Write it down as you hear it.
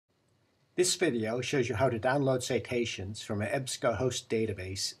This video shows you how to download citations from an EbscoHost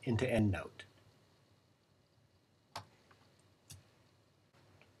database into Endnote.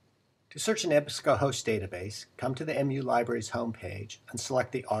 To search an EbscoHost database, come to the MU Libraries homepage and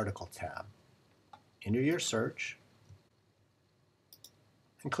select the Article tab. Enter your search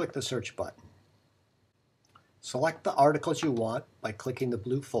and click the search button. Select the articles you want by clicking the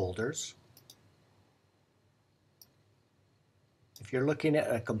blue folders. If you're looking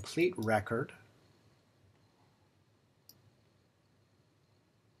at a complete record,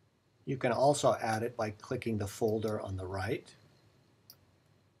 you can also add it by clicking the folder on the right.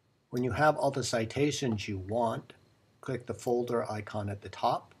 When you have all the citations you want, click the folder icon at the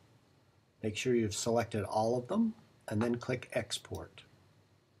top. Make sure you've selected all of them, and then click Export.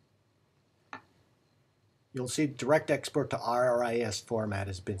 You'll see Direct Export to RIS format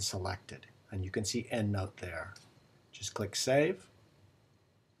has been selected, and you can see Endnote there. Just click Save,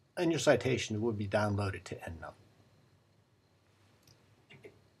 and your citation will be downloaded to Endnote.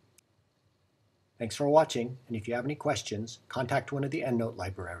 Thanks for watching, and if you have any questions, contact one of the Endnote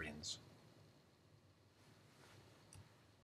librarians.